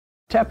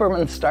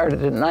Tepperman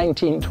started in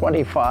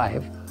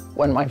 1925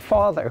 when my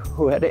father,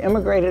 who had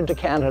immigrated to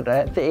Canada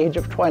at the age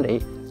of 20,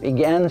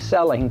 began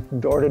selling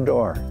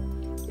door-to-door.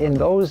 In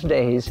those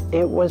days,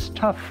 it was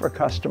tough for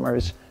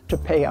customers to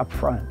pay up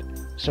front,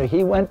 so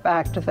he went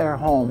back to their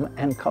home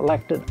and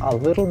collected a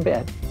little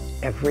bit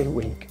every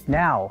week.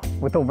 Now,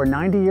 with over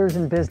 90 years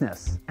in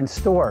business and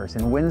stores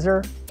in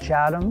Windsor,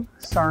 Chatham,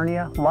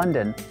 Sarnia,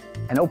 London,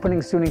 and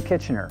opening soon in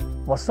Kitchener,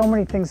 while so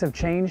many things have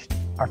changed,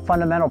 our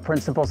fundamental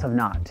principles have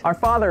not. Our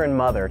father and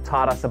mother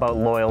taught us about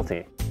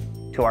loyalty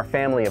to our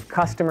family of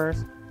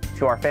customers,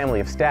 to our family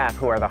of staff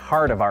who are the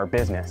heart of our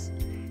business.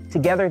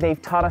 Together,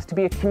 they've taught us to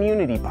be a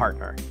community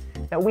partner,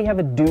 that we have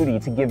a duty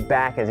to give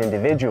back as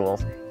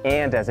individuals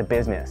and as a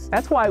business.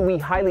 That's why we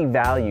highly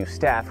value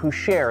staff who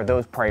share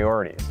those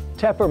priorities.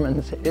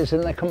 Tepperman's is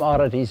in the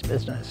commodities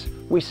business.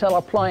 We sell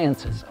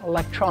appliances,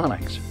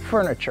 electronics,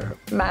 furniture,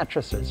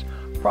 mattresses,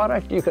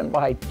 product you can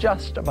buy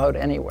just about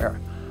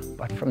anywhere.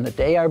 But from the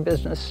day our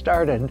business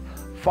started,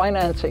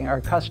 financing our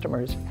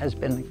customers has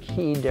been the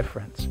key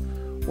difference.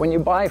 When you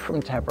buy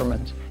from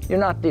Tepperman's, you're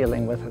not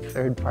dealing with a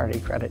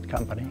third-party credit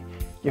company.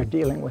 You're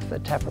dealing with the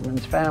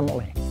Tepperman's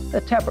family, the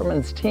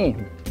Tepperman's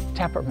team,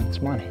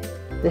 Tepperman's money.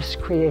 This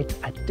creates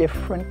a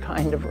different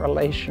kind of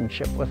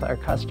relationship with our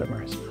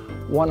customers,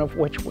 one of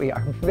which we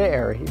are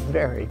very,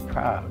 very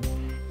proud.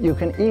 You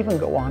can even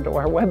go onto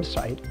our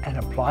website and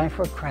apply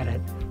for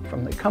credit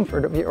from the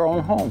comfort of your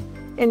own home,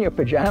 in your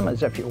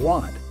pajamas if you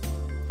want,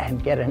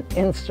 and get an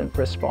instant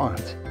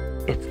response.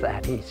 It's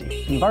that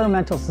easy.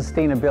 Environmental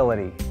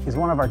sustainability is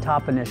one of our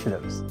top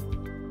initiatives.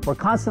 We're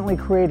constantly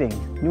creating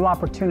new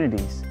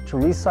opportunities to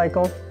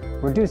recycle,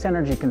 reduce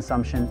energy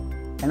consumption,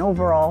 and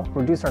overall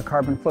reduce our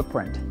carbon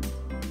footprint.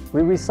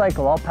 We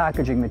recycle all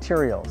packaging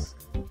materials.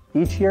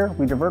 Each year,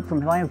 we divert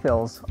from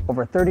landfills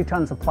over 30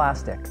 tons of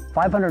plastic,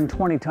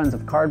 520 tons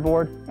of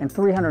cardboard, and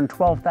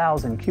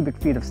 312,000 cubic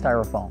feet of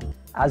styrofoam.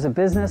 As a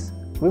business,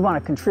 we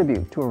want to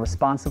contribute to a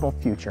responsible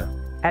future.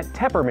 At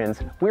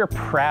Tepperman's, we're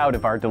proud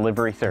of our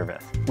delivery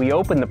service. We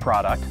open the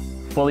product,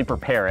 fully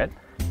prepare it,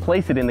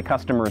 place it in the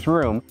customer's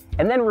room,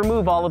 and then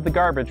remove all of the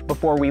garbage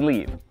before we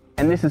leave.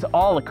 And this is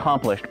all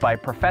accomplished by a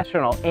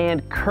professional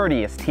and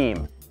courteous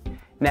team.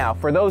 Now,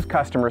 for those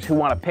customers who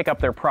want to pick up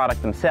their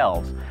product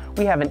themselves,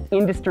 we have an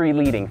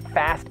industry-leading,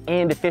 fast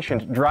and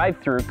efficient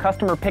drive-through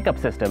customer pickup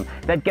system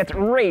that gets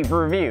rave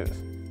reviews.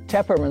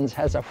 Tepperman's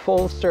has a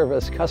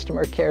full-service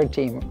customer care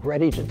team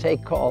ready to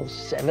take calls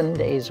 7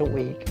 days a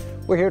week.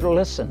 We're here to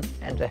listen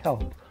and to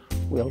help.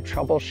 We'll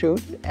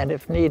troubleshoot, and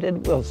if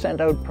needed, we'll send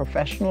out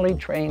professionally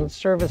trained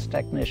service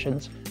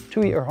technicians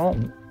to your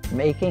home.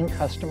 Making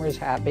customers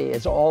happy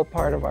is all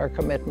part of our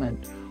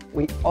commitment.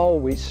 We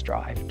always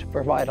strive to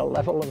provide a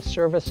level of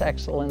service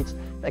excellence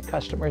that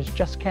customers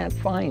just can't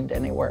find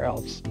anywhere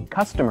else.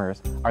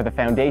 Customers are the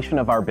foundation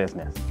of our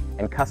business,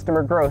 and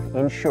customer growth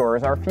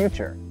ensures our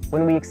future.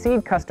 When we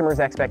exceed customers'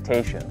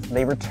 expectations,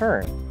 they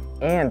return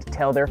and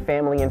tell their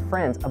family and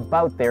friends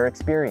about their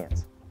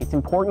experience. It's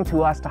important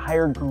to us to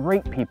hire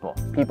great people,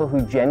 people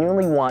who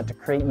genuinely want to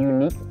create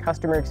unique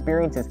customer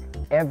experiences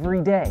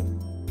every day,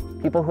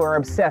 people who are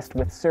obsessed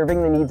with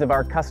serving the needs of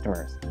our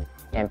customers,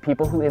 and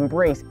people who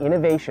embrace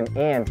innovation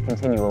and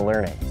continual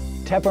learning.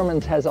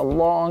 Tepperman's has a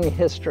long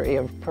history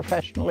of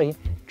professionally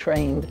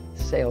trained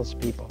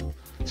salespeople,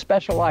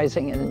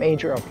 specializing in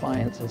major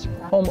appliances,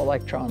 home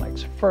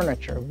electronics,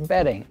 furniture,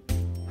 bedding,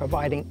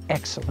 providing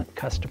excellent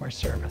customer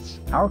service.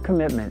 Our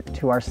commitment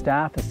to our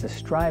staff is to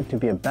strive to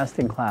be a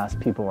best-in-class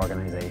people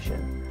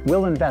organization.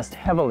 We'll invest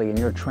heavily in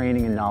your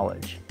training and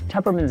knowledge.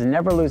 Tepperman's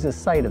never loses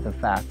sight of the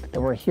fact that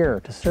we're here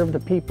to serve the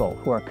people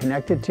who are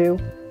connected to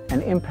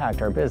and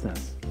impact our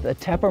business. The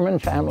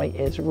Tepperman family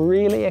is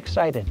really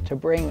excited to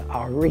bring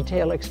our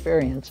retail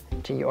experience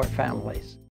to your families.